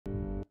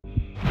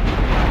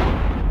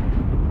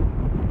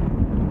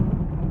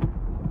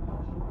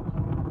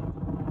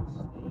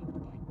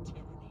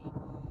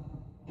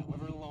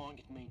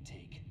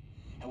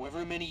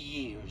many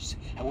years,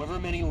 however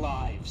many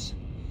lives,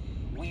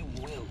 we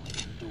will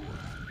endure,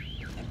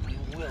 and we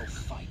will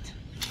fight.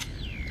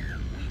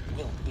 We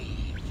will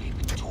be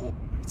victorious.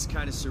 It's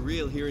kind of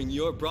surreal hearing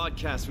your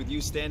broadcast with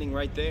you standing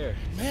right there.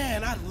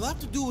 Man, I'd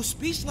love to do a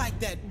speech like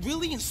that,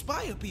 really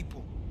inspire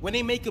people. When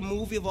they make a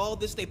movie of all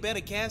this, they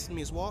better cast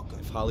me as Walker.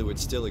 If Hollywood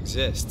still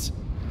exists.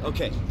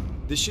 Okay,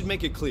 this should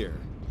make it clear.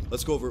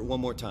 Let's go over it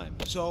one more time.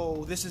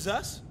 So, this is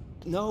us?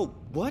 No,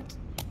 what?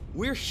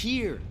 We're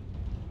here.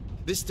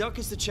 This duck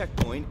is the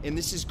checkpoint, and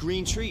this is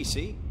Green Tree,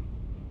 see?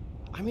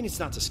 I mean, it's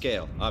not to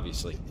scale,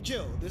 obviously.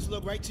 Jill, does it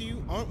look right to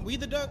you? Aren't we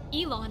the duck?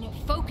 Elon,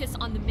 focus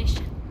on the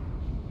mission.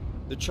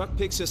 The truck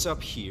picks us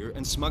up here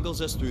and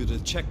smuggles us through the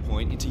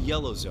checkpoint into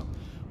Yellow Zone.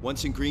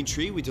 Once in Green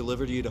Tree, we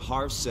deliver you to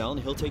Harv's cell, and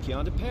he'll take you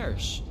on to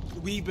Parrish.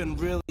 We've been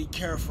really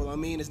careful. I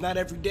mean, it's not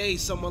every day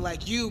someone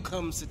like you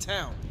comes to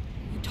town.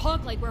 You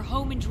talk like we're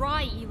home and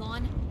dry,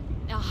 Elon.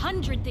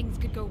 100 things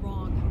could go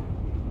wrong.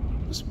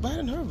 What's bad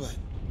in her butt?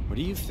 What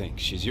do you think?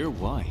 She's your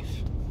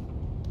wife.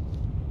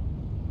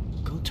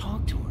 Go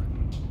talk to her.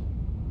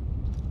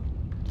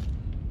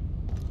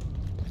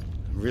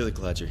 I'm really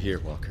glad you're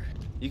here, Walker.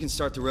 You can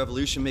start the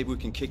revolution, maybe we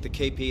can kick the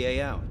KPA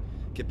out.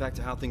 Get back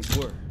to how things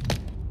were.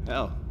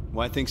 Hell,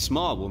 why think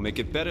small? We'll make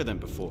it better than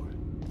before.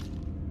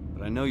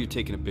 But I know you're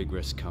taking a big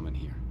risk coming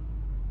here.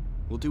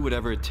 We'll do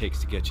whatever it takes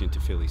to get you into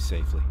Philly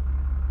safely.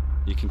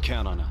 You can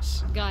count on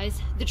us.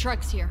 Guys, the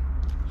truck's here.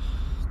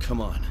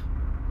 Come on.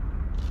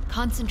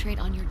 Concentrate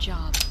on your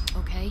job,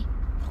 okay?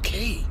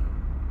 Okay.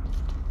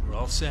 We're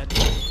all set.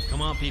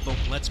 Come on, people.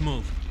 Let's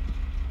move.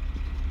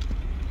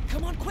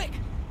 Come on, quick!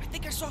 I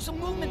think I saw some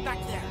movement back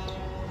there.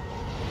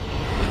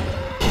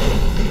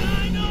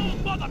 I know,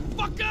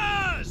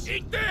 motherfuckers!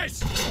 Eat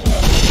this!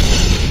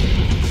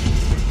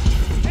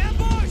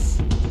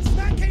 Ambush! It's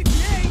not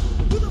KPA!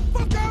 Who the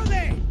fuck are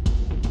they?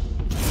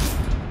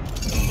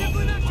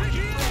 Definitely not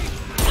KPA!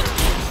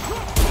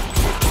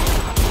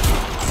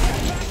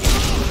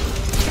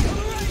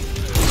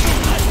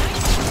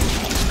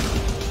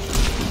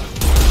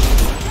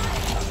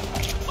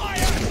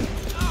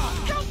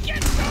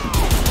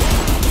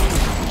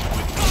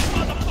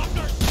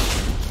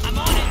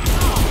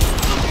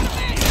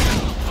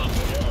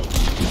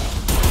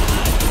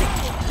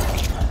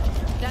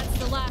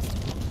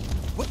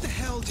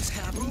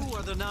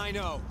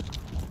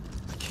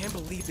 I can't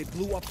believe they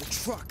blew up the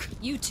truck.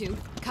 You two,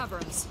 cover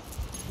us.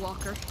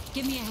 Walker,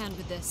 give me a hand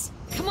with this.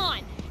 Come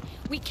on!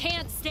 We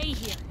can't stay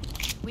here.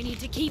 We need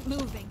to keep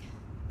moving.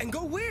 And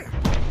go where?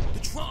 The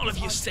truck. All of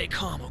you stay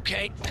calm,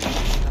 okay?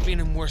 I've been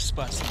in worse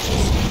spots than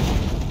this.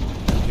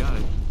 Got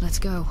it. Let's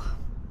go.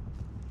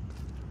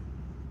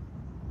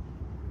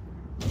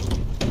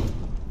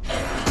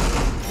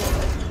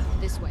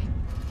 This way.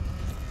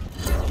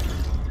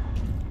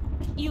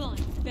 Elon,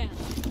 Van,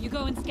 you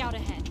go and scout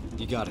ahead.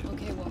 You got it.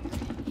 Okay, Walker.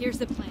 Here's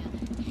the plan.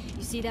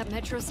 You see that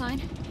metro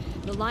sign?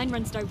 The line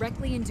runs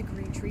directly into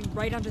Green Tree,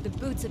 right under the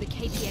boots of the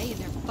KPA and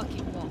their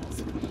fucking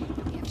walls.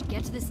 We have to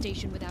get to the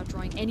station without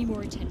drawing any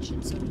more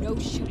attention, so no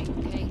shooting,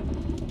 okay?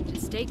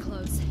 Just stay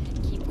close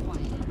and keep quiet,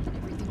 and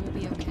everything will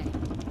be okay.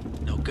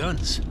 No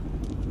guns.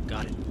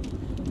 Got it.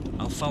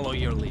 I'll follow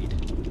your lead.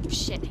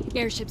 Shit,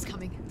 airship's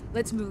coming.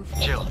 Let's move.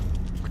 Jill,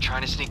 we're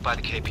trying to sneak by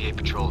the KPA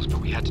patrols,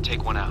 but we had to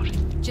take one out.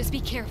 Just be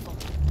careful.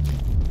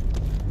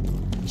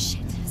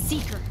 Shit,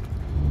 Seeker.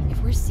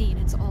 If we're seen,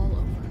 it's all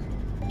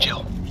over.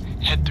 Jill,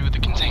 head through the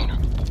container,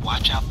 but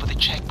watch out for the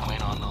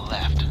checkpoint on the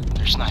left.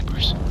 They're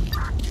snipers.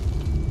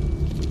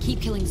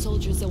 Keep killing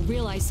soldiers, they'll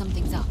realize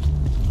something's up.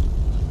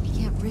 We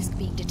can't risk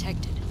being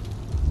detected.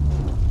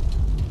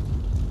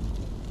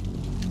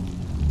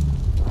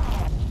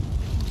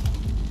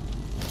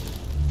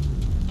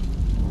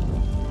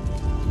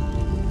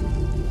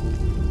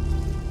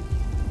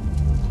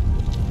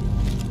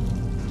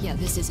 Yeah,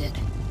 this is it.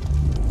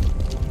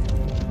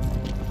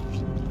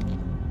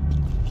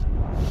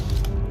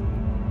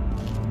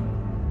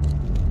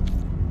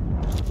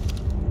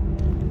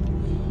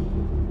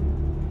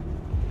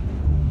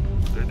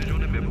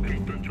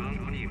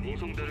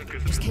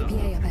 There's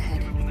KPA up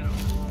ahead.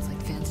 It's like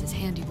Vance's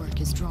handiwork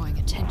is drawing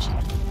attention.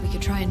 We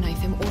could try and knife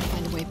him or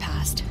find a way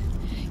past.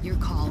 Your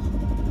call.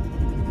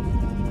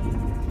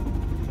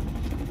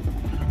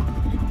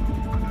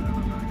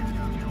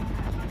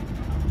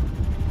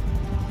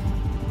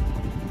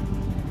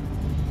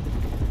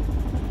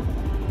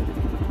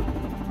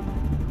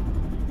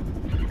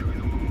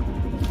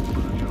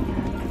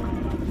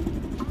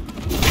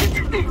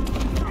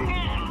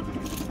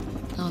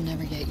 I'll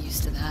never get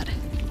used to that.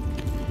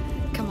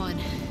 Come on,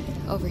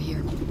 over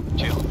here.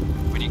 Jill,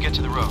 when you get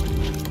to the road,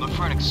 look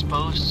for an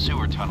exposed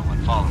sewer tunnel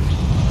and follow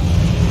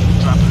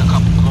it. Dropping a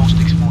couple glow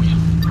sticks for you.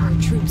 There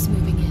are troops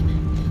moving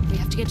in. We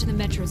have to get to the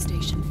metro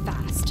station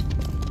fast.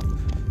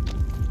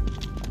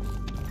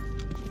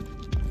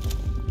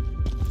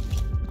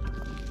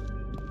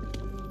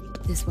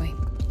 This way.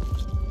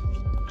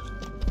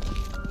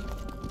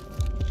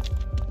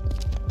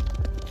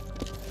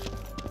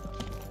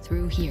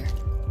 Through here.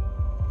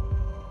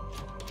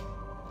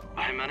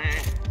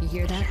 You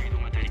hear that?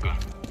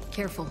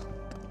 Careful.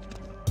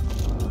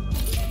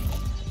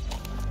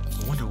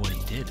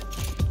 did.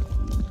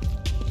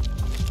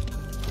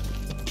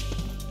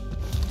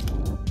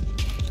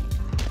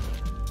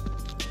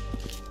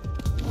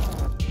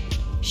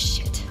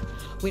 Shit.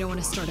 We don't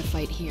want to start a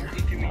fight here.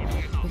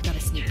 We've got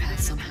to sneak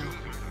past somehow.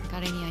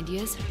 Got any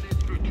ideas?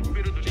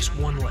 Just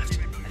one left.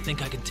 I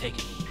think I can take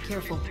it.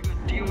 Careful.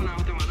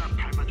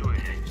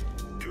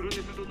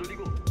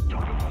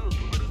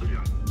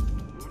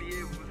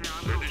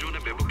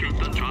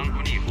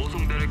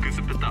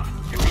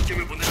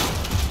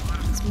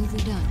 Smoothly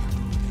done.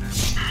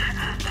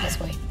 This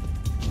way.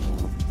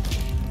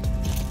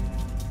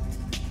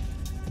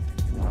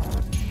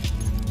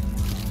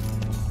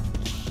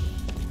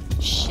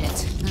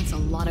 Shit, that's a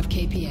lot of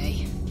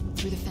KPA.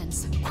 Through the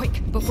fence.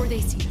 Quick, before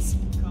they see us.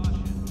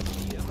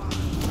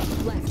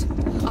 Left.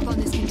 Up on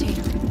this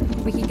container.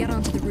 We can get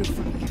onto the roof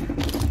from here.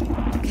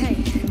 Okay,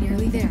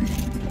 nearly there.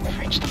 We've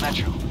reached the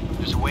metro.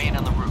 There's a way in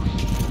on the roof.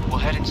 We'll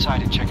head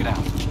inside and check it out.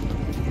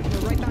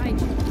 We're right behind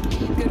you.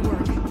 Good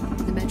work.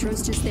 The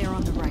metro's just there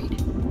on the right.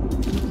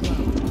 Low.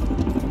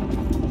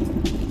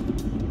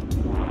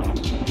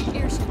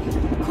 Airship.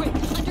 Quick,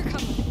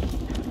 undercover.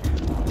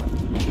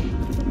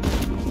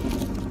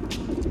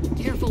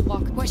 Careful,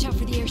 Walker. Watch out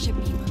for the airship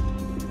beam.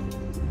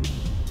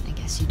 I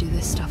guess you do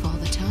this stuff all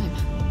the time.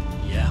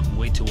 Yeah,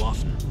 way too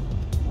often.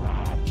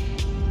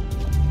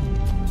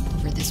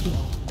 Over this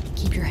wall.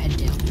 Keep your head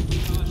down.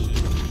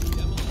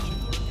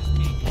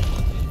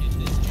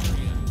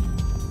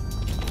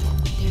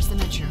 There's the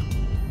metro.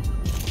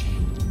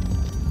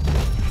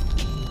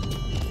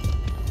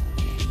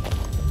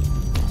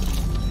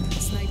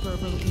 Sniper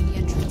overlooking the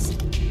entrance.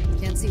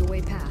 Can't see a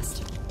way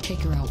past.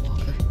 Take her out,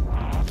 Walker.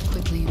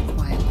 Quickly and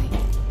quietly.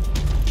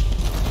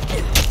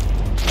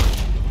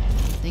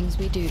 Things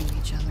we do to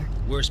each other.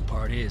 Worst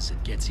part is,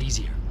 it gets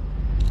easier.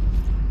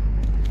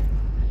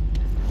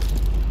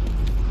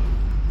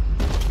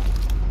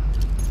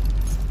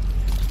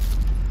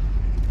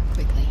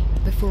 Quickly,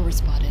 before we're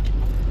spotted.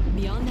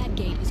 Beyond that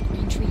gate is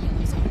Green Tree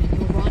Yellow Zone, and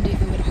you'll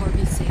rendezvous at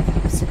Harvey's safe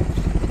house.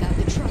 Without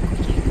the truck, we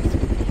can't go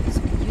through it, so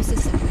we'll use the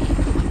subway and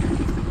go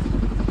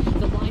underneath.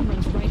 The line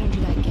runs right under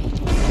that gate.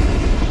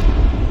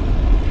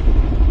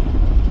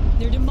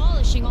 They're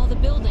demolishing all the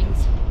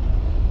buildings.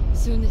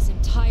 Soon this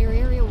entire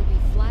area will be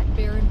flat,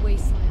 barren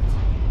wasteland.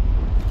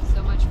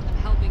 So much for them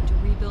helping to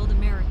rebuild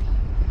America.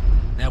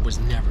 That was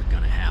never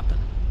gonna happen.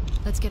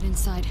 Let's get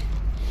inside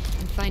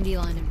and find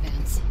Elon and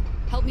Vance.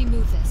 Help me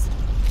move this.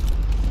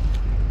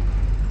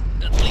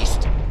 At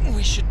least,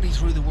 we should be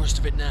through the worst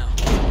of it now.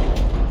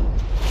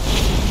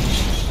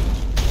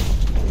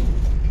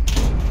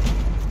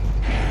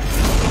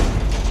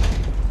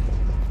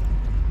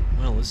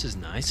 Well, this is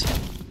nice.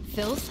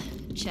 Filth?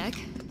 Check.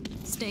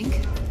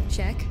 Stink?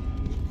 Check.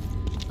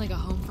 Like a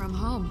home from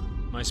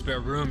home. My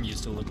spare room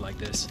used to look like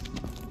this.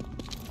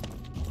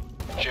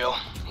 Jill,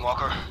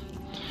 Walker,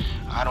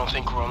 I don't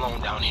think we're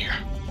alone down here.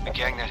 The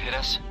gang that hit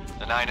us,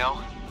 the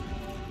 9-0,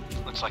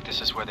 looks like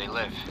this is where they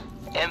live.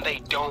 And they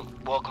don't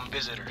welcome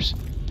visitors.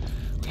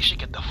 We should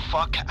get the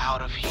fuck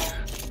out of here.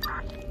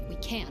 We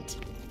can't.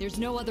 There's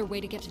no other way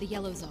to get to the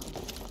Yellow Zone.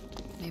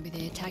 Maybe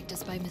they attacked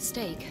us by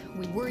mistake.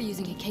 We were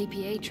using a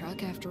KPA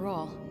truck after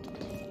all.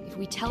 If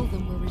we tell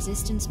them we're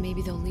resistance,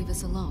 maybe they'll leave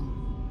us alone.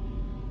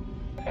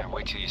 Yeah,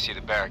 wait till you see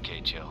the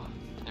barricade, Jill.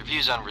 Their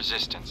views on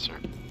resistance are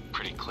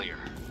pretty clear.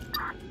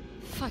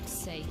 Fuck's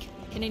sake.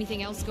 Can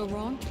anything else go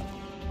wrong?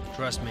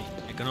 Trust me,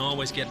 it can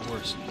always get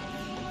worse.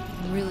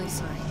 I'm really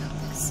sorry about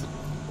this.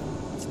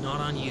 It's not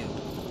on you.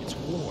 It's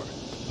war.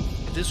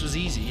 If this was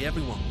easy,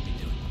 everyone would be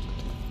doing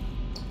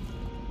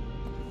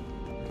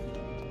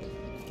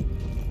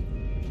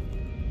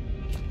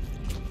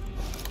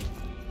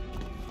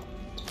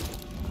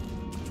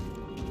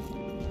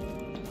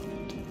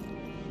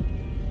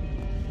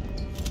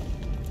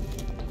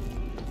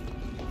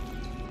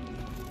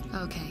it.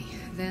 Okay,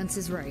 Vance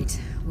is right.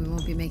 We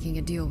won't be making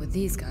a deal with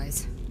these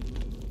guys.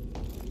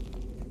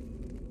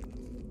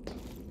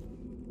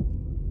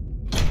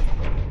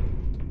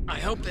 I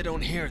hope they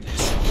don't hear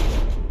this.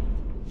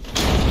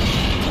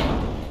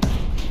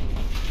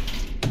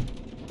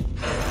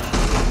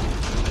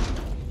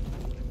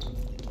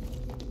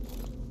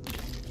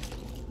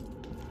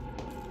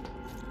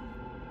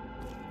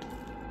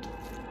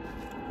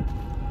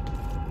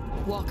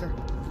 Walker,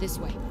 this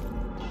way.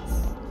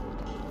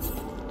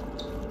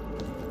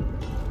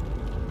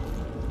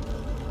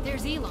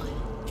 There's Elon.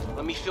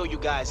 Let me fill you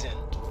guys in.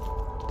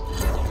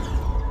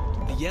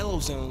 The Yellow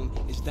Zone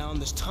is down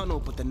this tunnel,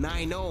 but the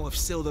 9-0 have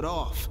sealed it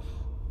off.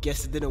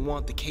 Guess they didn't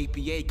want the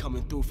KPA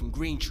coming through from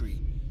Green Tree.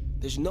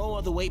 There's no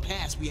other way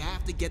past. We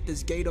have to get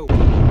this gate open.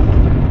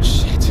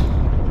 Shit.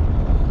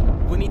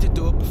 We need to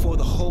do it before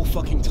the whole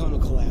fucking tunnel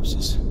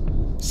collapses.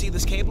 See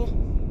this cable?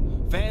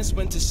 Vance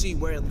went to see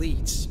where it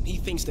leads. He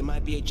thinks there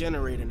might be a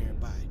generator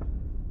nearby.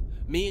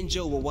 Me and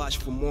Joe will watch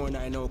for more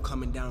 9-0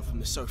 coming down from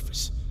the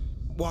surface.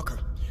 Walker,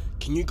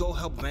 can you go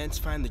help Vance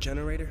find the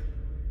generator?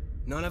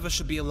 None of us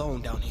should be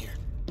alone down here.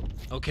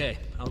 Okay,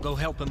 I'll go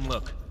help him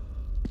look.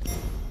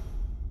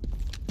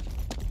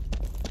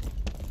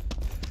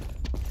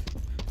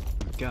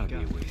 There's gotta be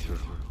a way through.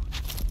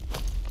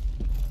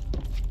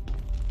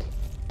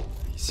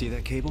 See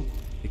that cable?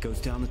 It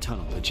goes down the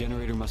tunnel. The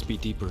generator must be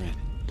deeper in.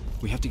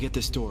 We have to get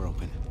this door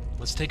open.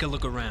 Let's take a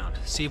look around,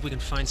 see if we can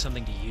find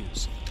something to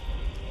use.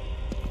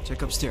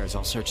 Check upstairs,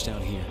 I'll search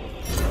down here.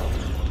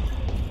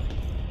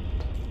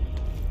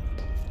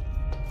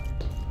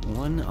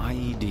 One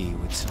IED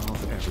would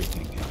solve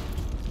everything.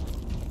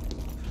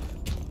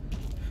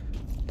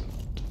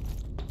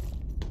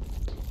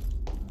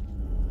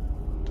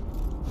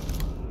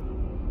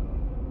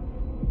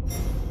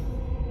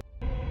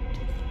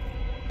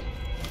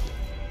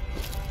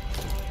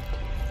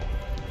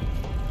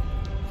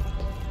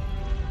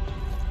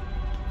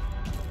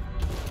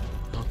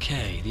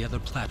 Okay, the other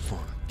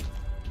platform.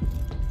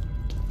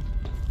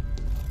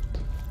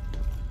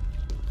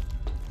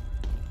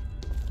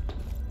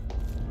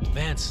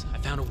 Vance, I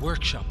found a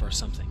workshop or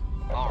something.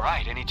 All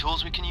right, any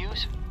tools we can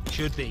use?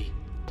 Should be.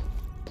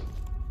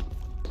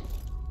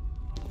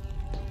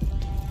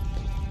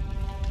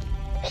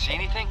 See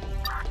anything?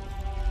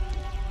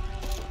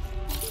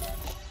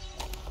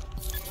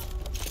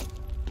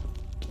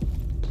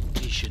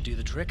 These should do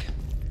the trick.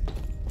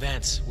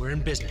 Vance, we're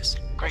in business.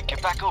 Great,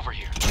 get back over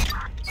here.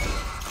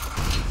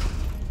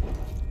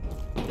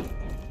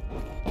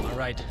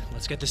 All right,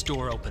 let's get this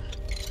door open.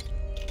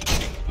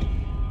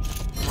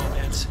 Come on,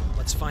 Vance,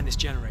 let's find this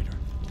generator.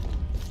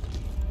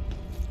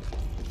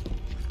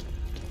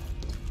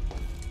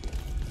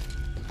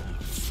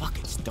 Oh, fuck,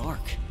 it's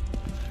dark.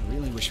 I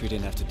really wish we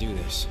didn't have to do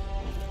this.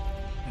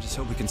 I just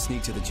hope we can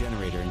sneak to the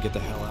generator and get the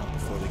hell out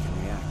before they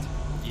can react.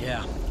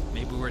 Yeah,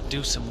 maybe we're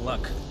due some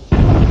luck.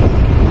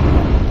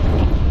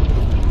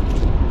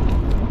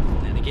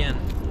 Then again,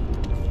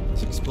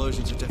 These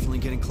explosions are definitely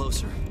getting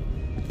closer.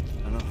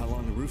 I don't know how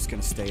long the roof's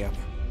gonna stay up.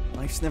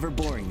 Life's never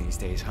boring these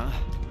days, huh?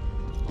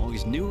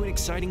 Always new and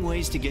exciting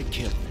ways to get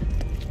killed.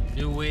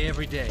 new way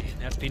every day.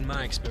 That's been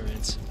my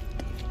experience.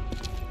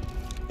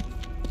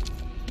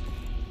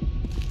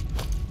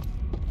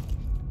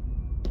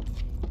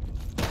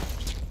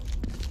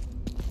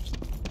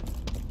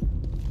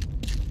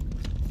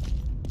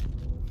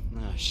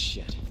 Ah,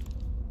 shit.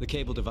 The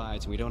cable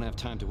divides and we don't have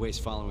time to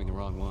waste following the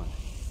wrong one.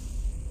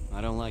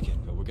 I don't like it,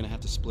 but we're gonna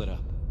have to split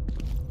up.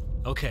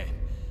 Okay,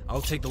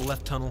 I'll take the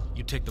left tunnel,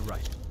 you take the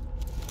right.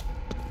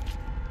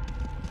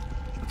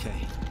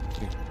 Okay,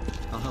 here.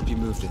 I'll help you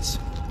move this.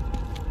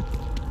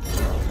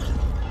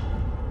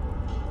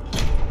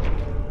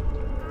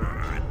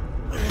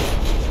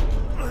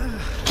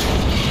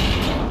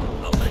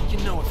 I'll let you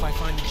know if I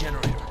find the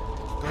generator.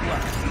 Good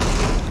luck.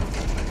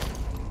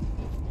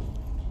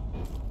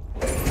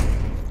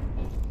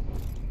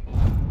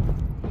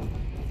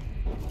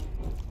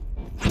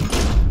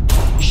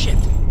 Shit!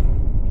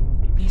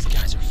 These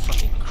guys are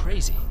fucking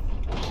crazy.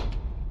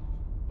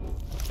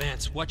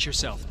 Vance, watch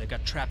yourself. They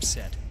got traps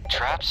set.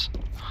 Traps?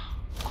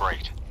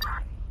 Great.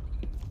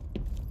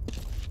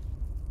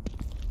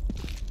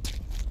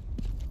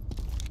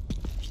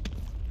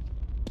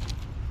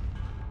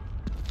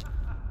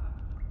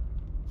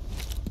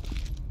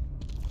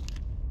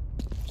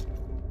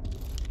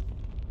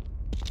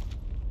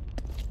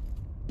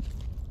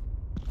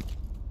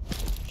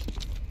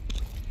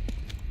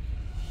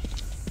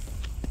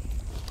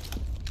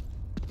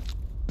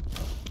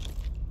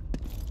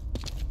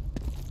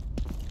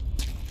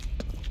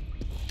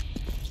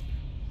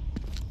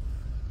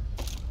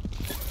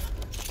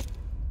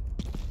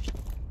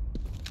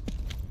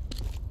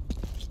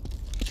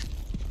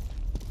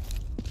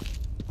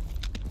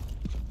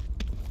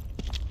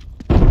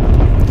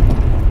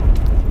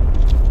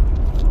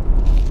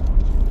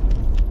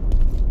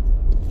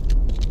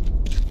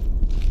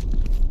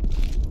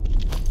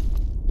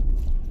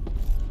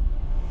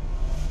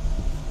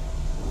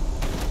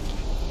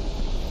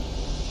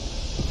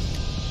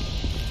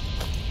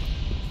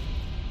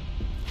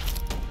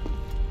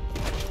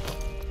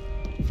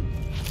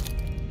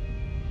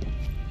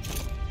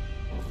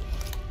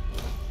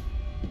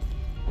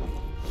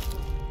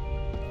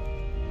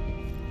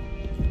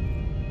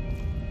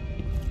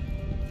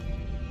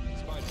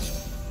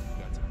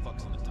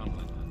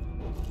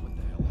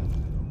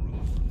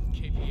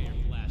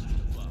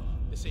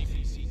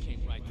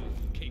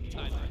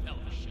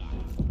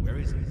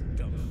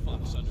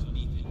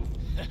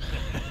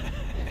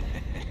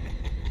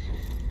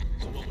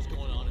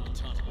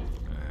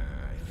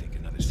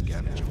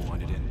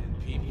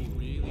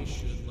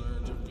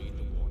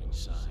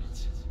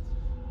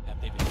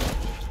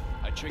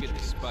 Triggered the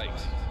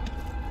spikes.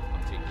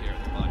 I'll take care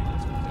of the body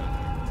once we're done.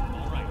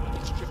 All right, let me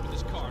strip of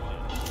this car then.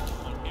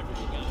 I want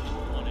everything out in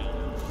 1 hour.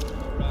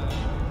 Right.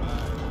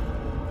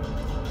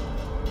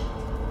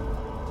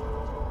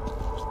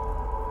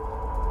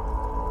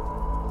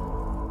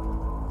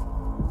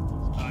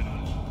 I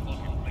don't know.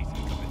 Fucking place is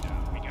coming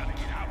down. We gotta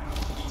get out.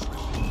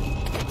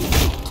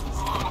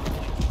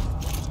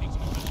 You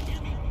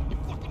hear me? You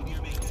fucking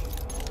hear me?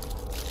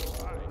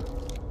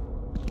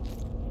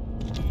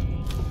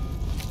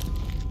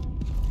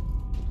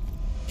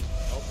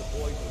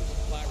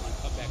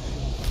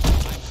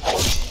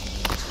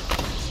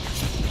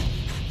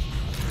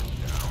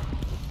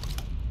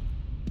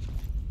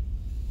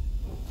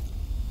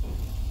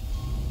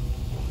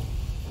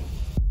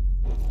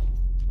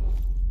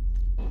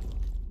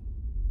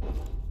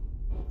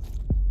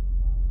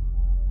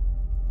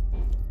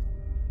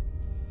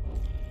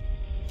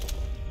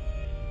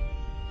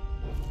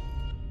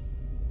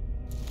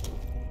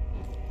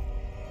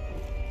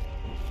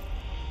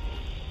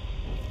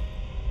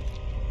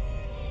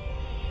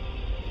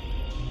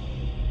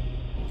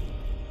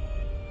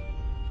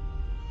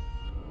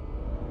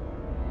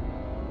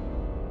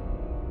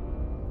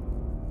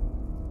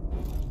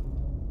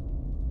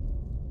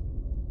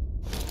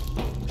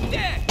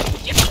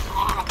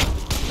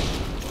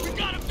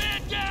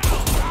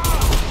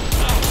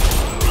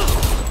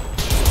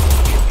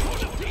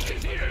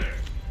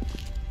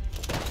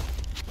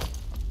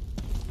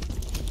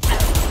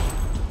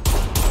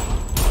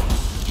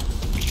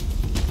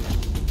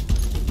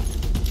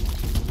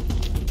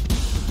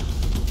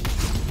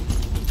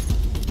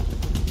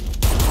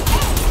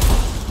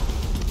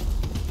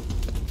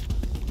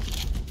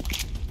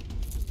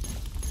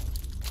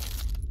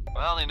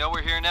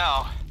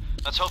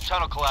 Let's hope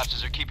tunnel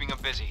collapses are keeping them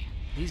busy.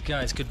 These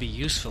guys could be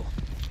useful.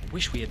 I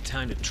wish we had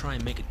time to try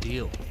and make a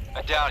deal.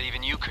 I doubt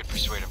even you could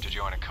persuade them to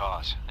join a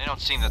cause. They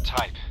don't seem the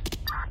type.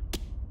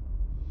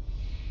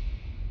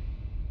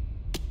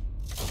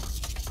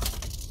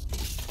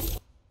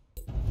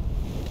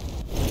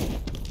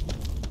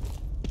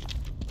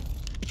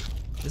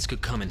 This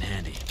could come in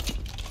handy.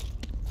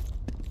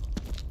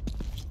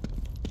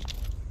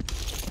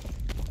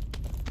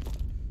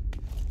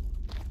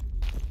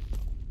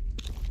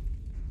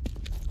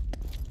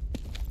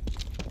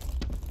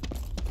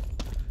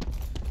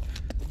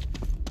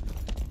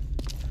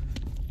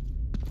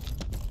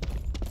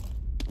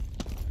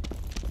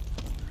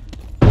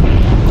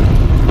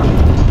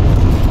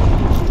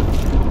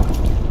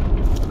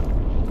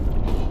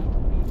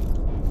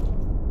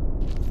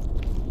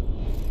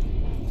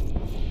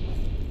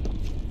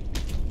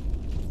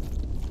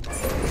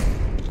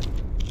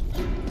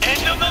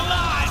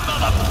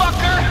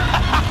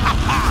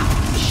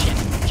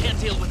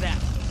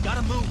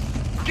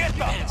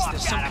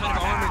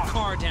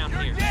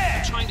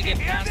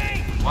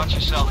 Watch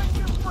yourself.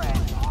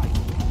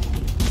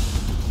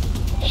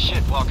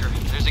 Shit, Walker.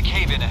 There's a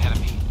cave-in ahead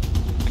of me.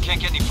 I can't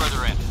get any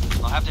further in.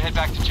 I'll have to head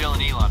back to Jill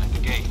and Elon at the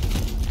gate.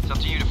 It's up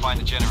to you to find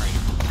the generator.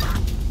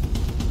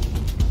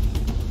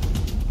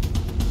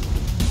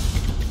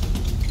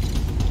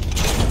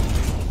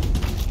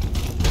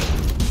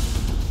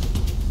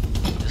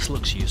 This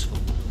looks useful.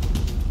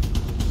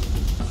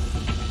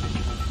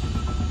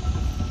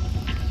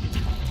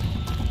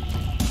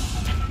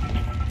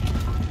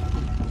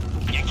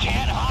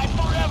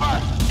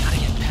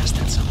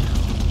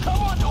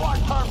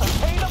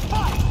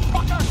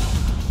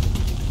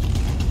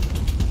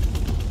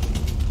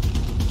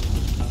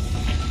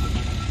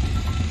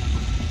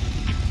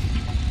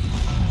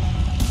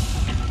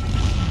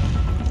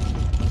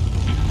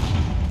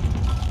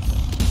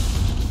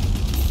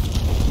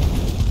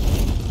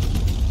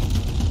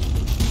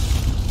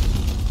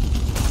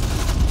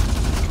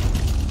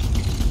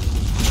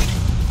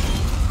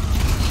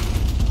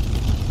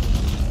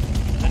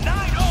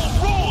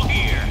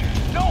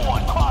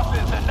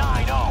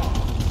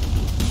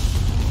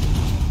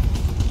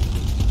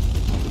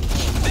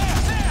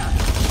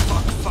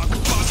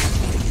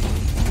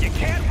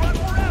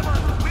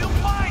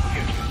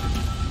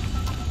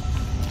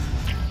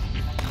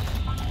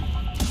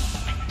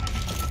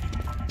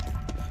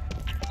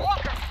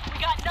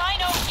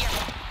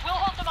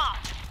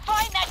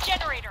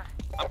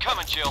 I'm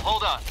coming, Jill.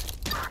 Hold on.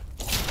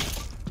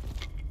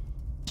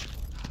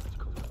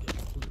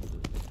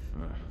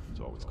 It's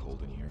always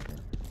cold in here.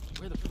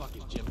 Where the fuck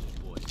is Jim and his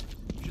boys?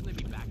 Shouldn't they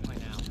be back by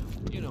now?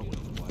 You know what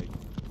it's like.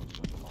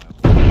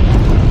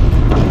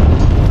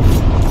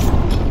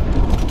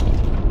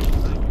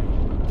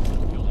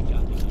 We only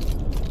got these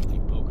people to play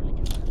poker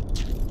together.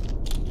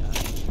 Yeah,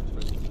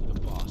 for the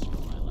boss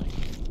for my life.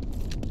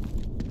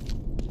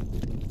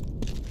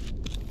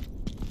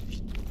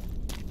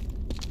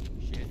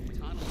 Shit,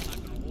 tunnel's not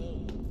gonna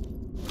hold.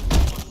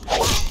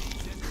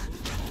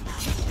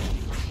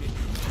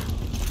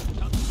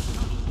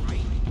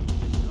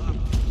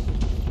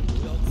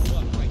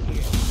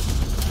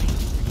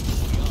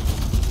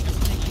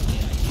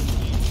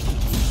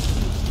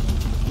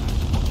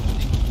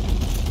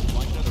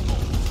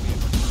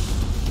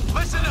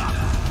 Listen up!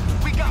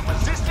 We got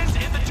resistance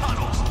in the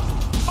tunnels!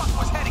 Fuck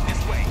was heading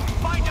this way!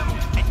 Find him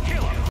and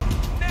kill him!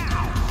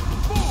 Now!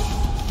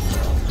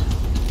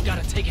 Move!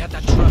 Gotta take out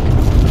that truck.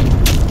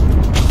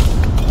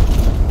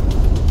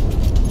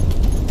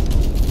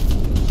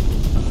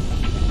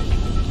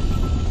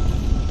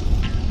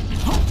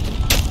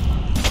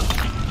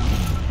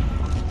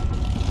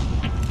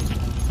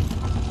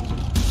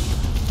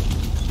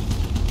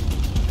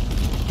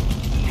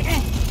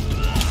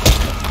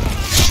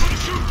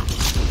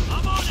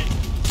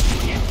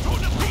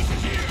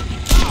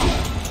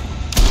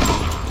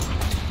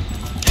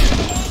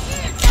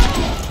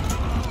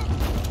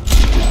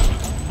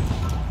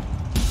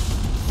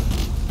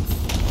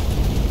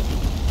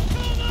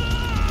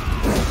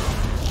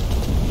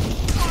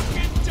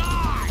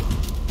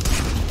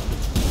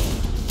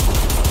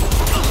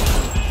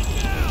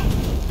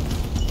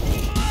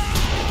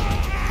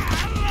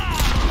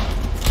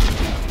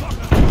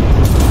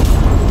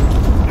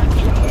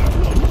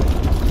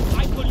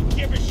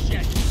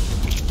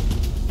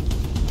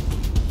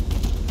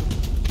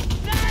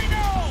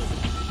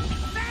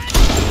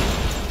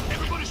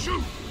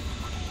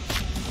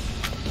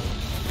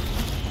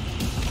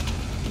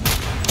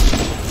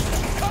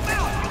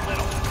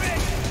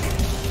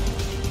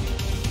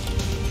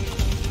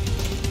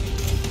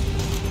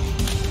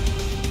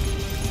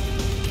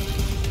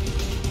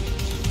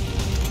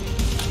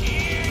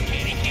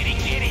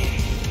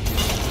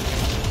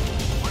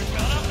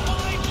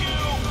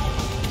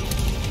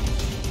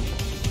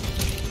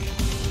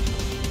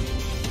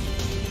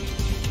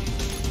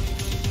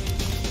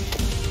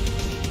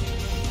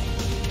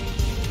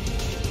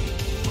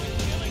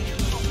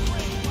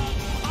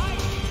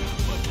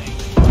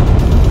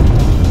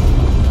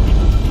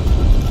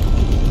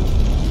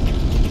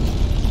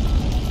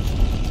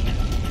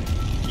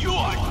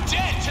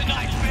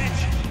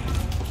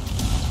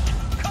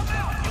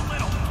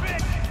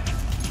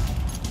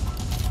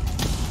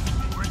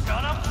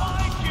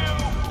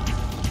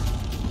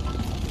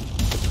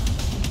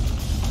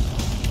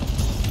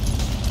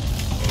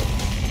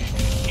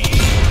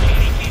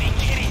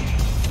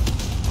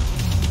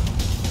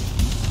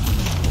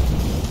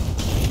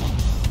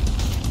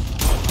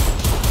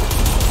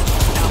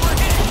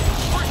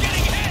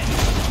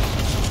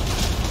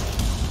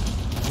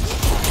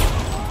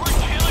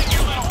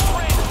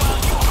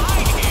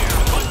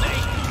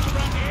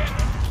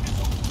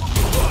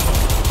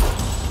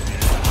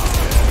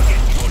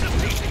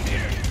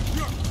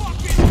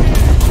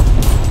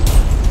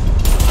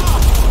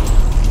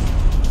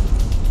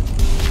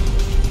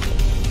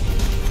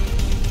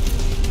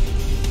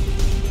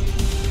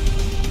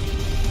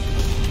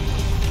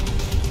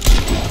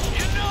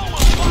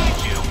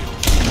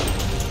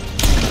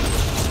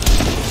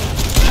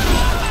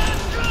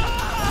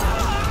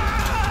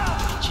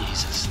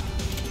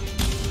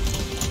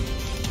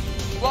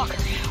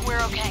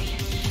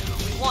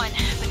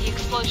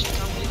 explosions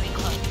are really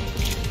close.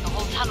 The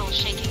whole tunnel's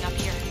shaking up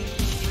here.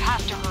 You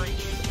have to hurry.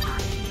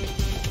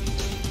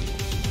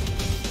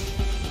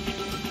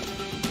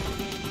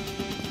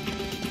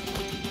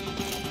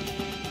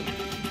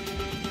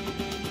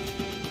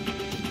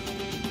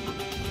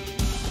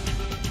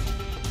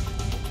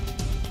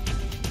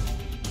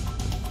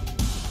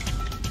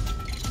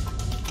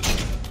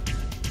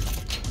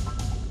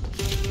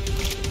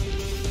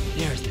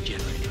 There's the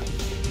generator.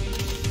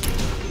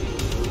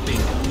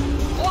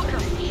 Walker,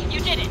 you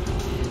did it.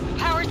 The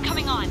power's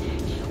coming on.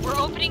 We're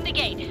opening the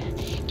gate.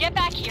 Get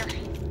back here.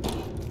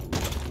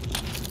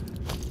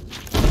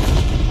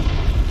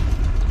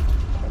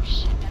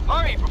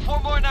 Hurry, before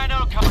more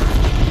 9-0 come.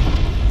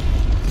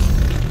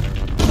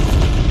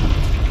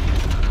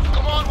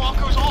 Come on,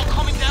 Walker, it's all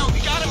coming down. We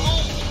gotta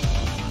move.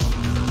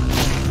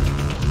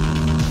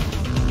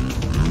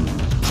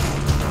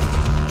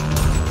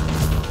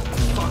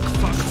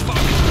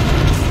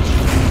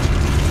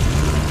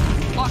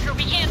 Walker,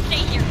 we can't stay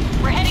here.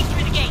 We're heading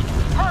through the gate.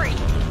 Hurry.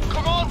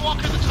 Come on,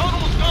 Walker, the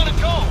tunnel is gonna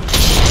go.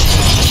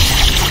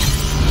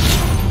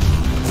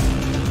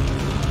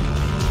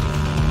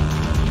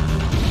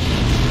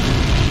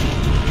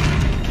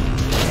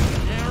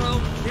 Narrow,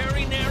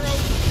 very narrow.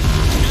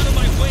 Out of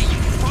my way, you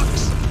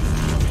fucks.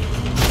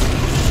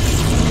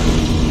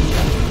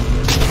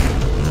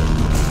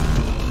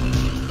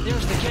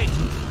 There's the gate.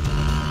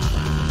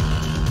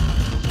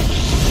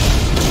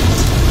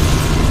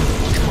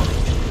 Come on,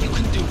 you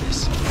can do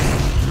this.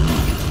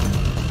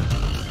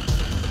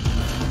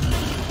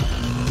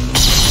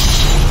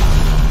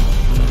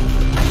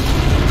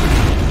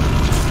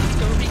 It's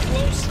gonna be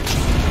close.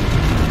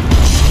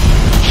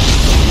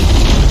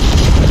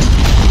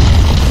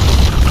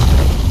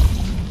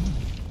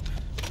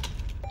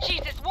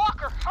 Jesus,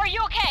 Walker, are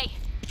you okay?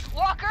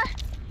 Walker?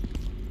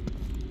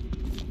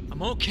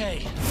 I'm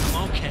okay.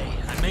 I'm okay.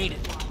 I made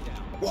it.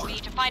 Walker, We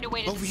need to find a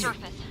way to over the here.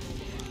 surface.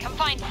 Come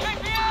find me.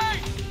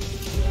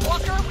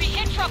 Walker, we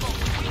hit trouble.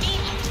 We need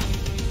you.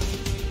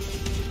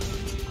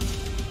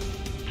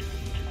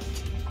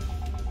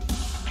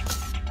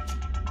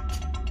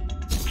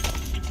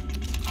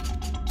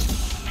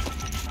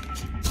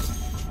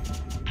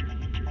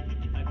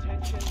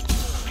 Attention,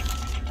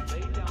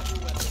 lay down your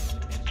weapons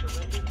and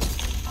surrender to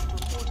proper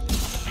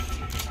forces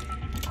immediately.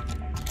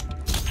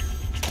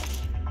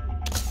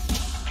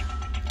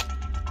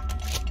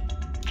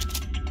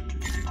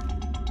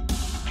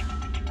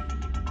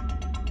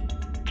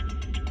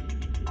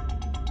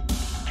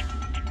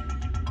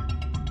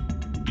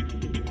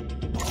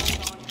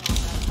 All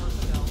non-combat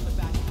personnel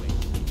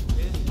evacuate.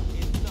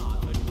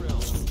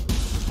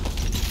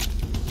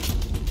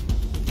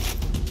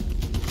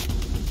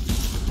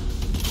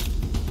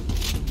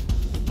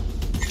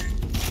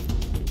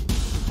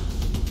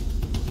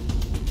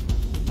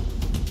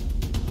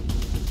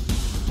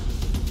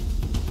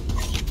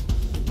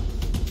 This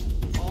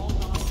is not a drill. All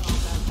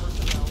non-combat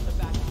personnel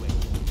evacuate.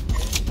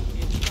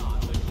 This is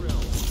not a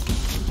drill.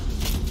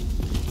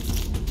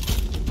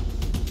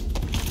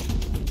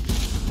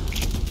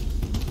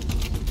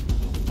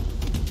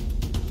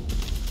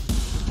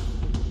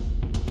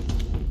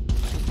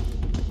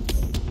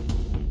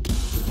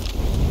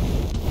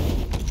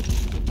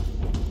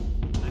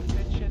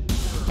 Attention,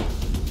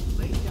 terrorists.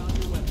 Lay down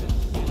your weapons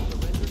and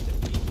surrender to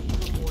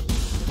peacekeeper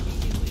forces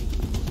immediately.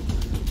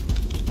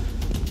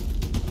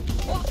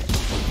 Walker,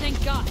 thank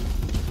God.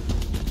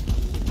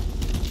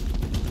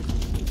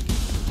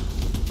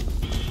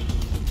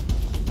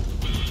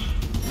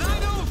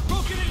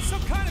 Broken into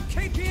some kind of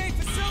KPA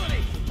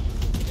facility!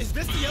 Is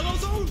this the yellow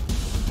zone?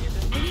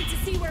 We need to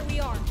see where we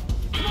are.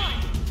 Come on,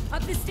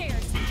 up the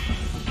stairs.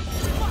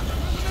 Fuck, we're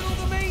in the middle of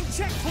the main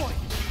checkpoint!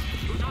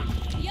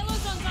 The yellow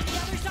zone's on the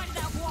other side of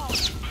that wall.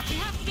 We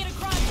have to get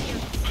across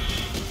here.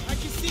 I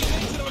can see an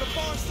exit on the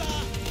far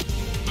side.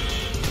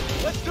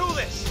 Let's do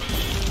this.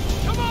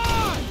 Come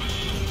on!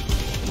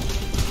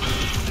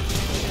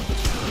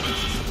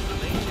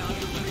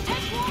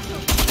 Protect Walker.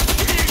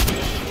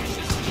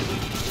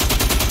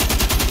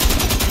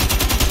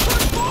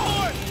 Push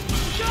forward!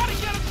 We gotta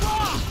get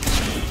across!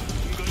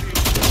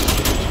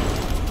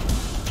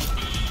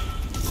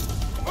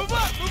 Move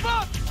up! Move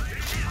up!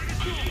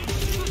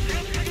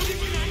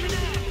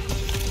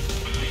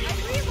 I'm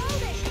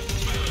reloading.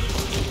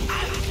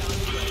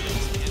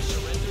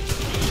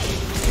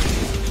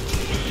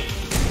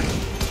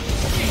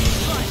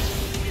 Run!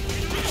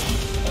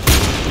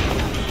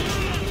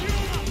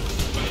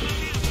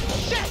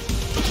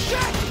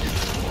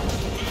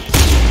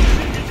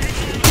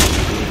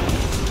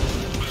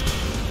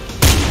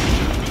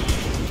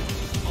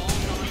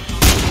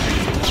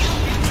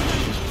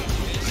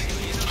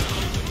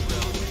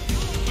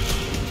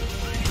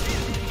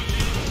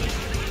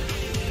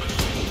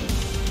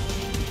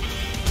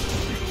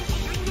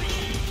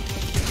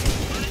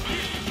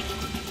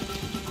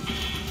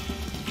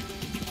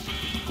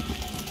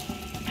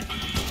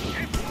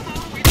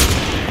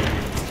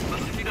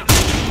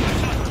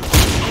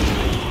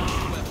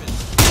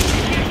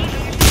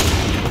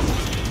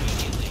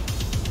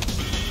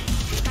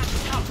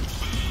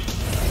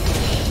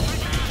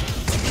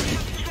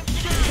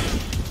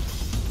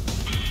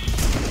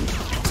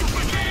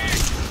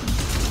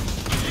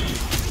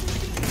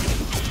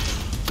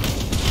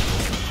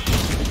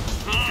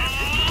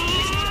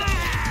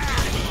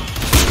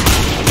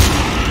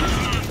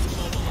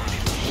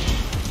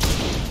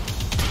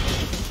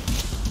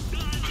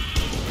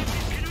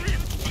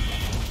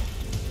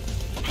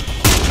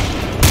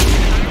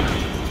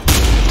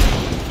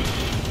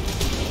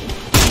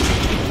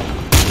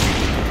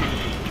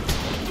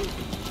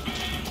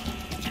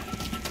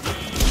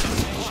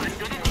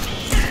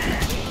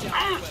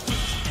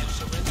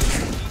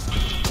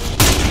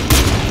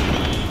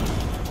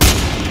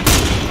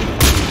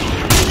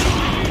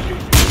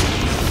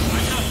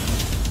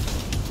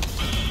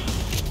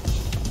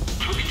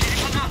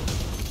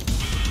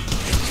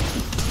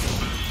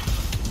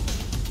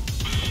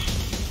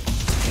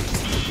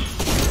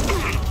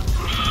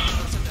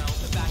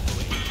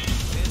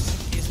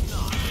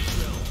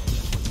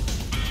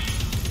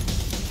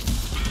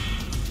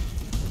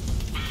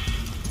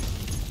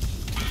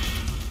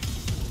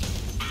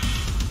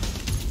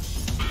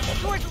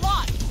 door's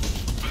locked.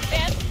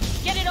 Vance,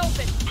 get it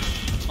open.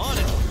 On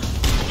it.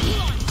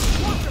 Elon,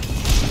 Walker.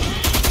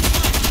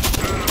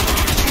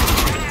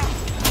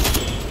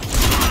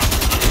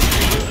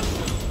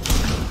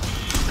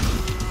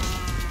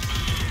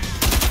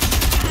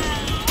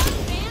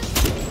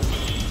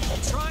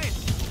 I'm trying.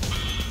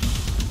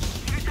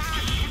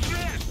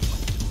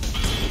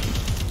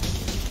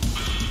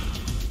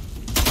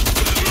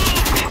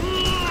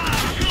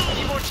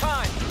 Need more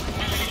time.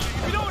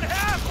 We don't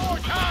have more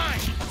time!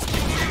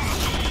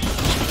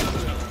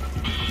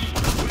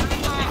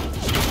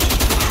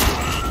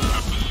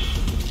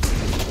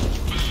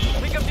 I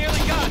think I'm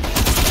nearly done.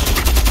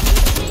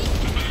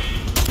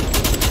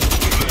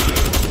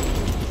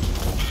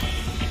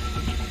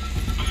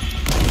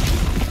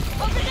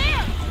 Over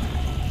there!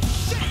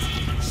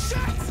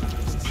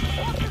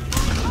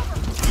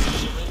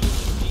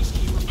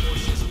 Peacekeeper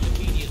forces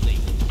immediately.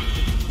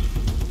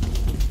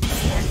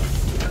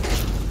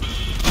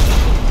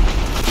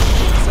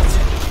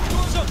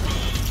 Door's open.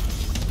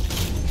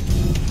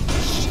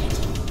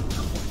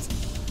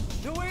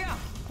 No way out.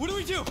 What do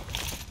we do?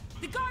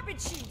 The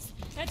garbage chutes!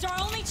 That's our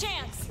only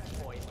chance!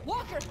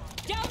 Walker,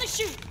 down the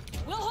chute!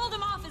 We'll hold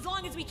them off as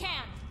long as we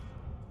can!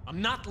 I'm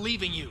not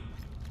leaving you.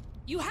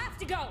 You have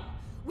to go!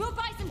 We'll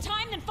buy some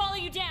time, then follow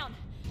you down!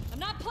 I'm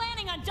not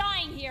planning on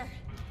dying here!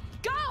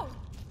 Go!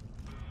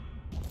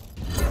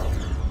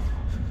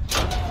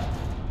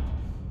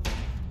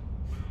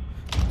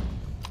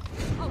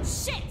 Oh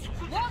shit!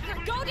 Walker,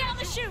 go down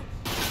the chute!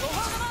 We'll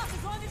hold them off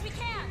as long as we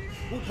can!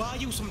 We'll buy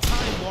you some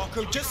time,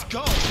 Walker. Just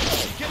go.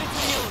 Get into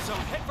the yellow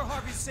zone. Head for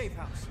Harvey's safe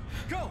house.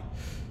 Go.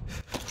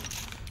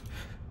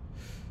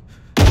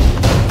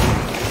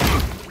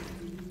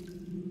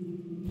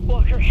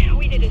 Walker,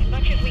 we did as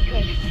much as we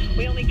could.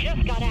 We only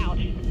just got out.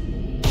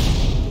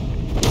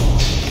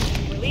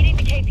 We're leading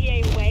the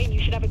KPA away, and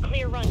you should have a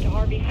clear run to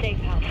Harvey's safe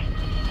house.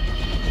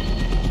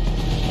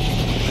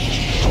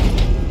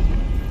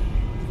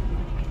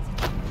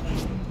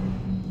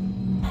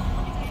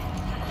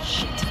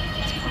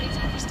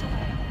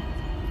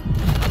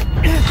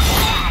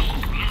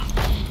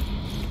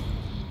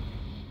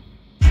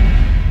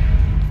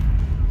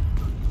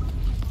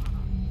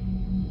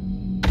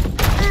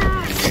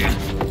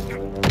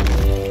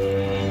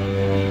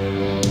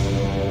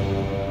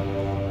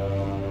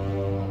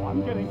 I'm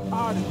getting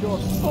tired of your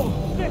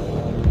bullshit!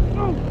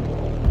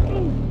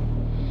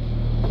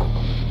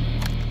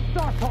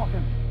 Start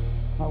talking!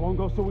 I won't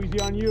go so easy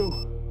on you.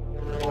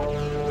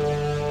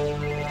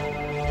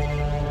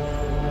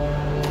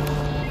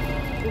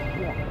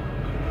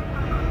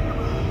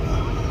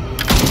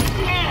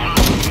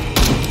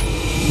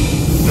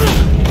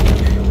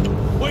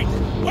 Wait!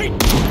 Wait!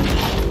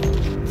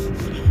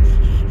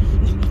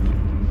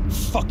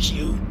 Fuck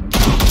you.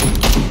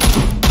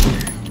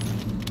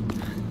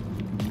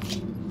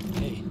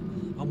 Hey,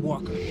 I'm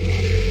Walker.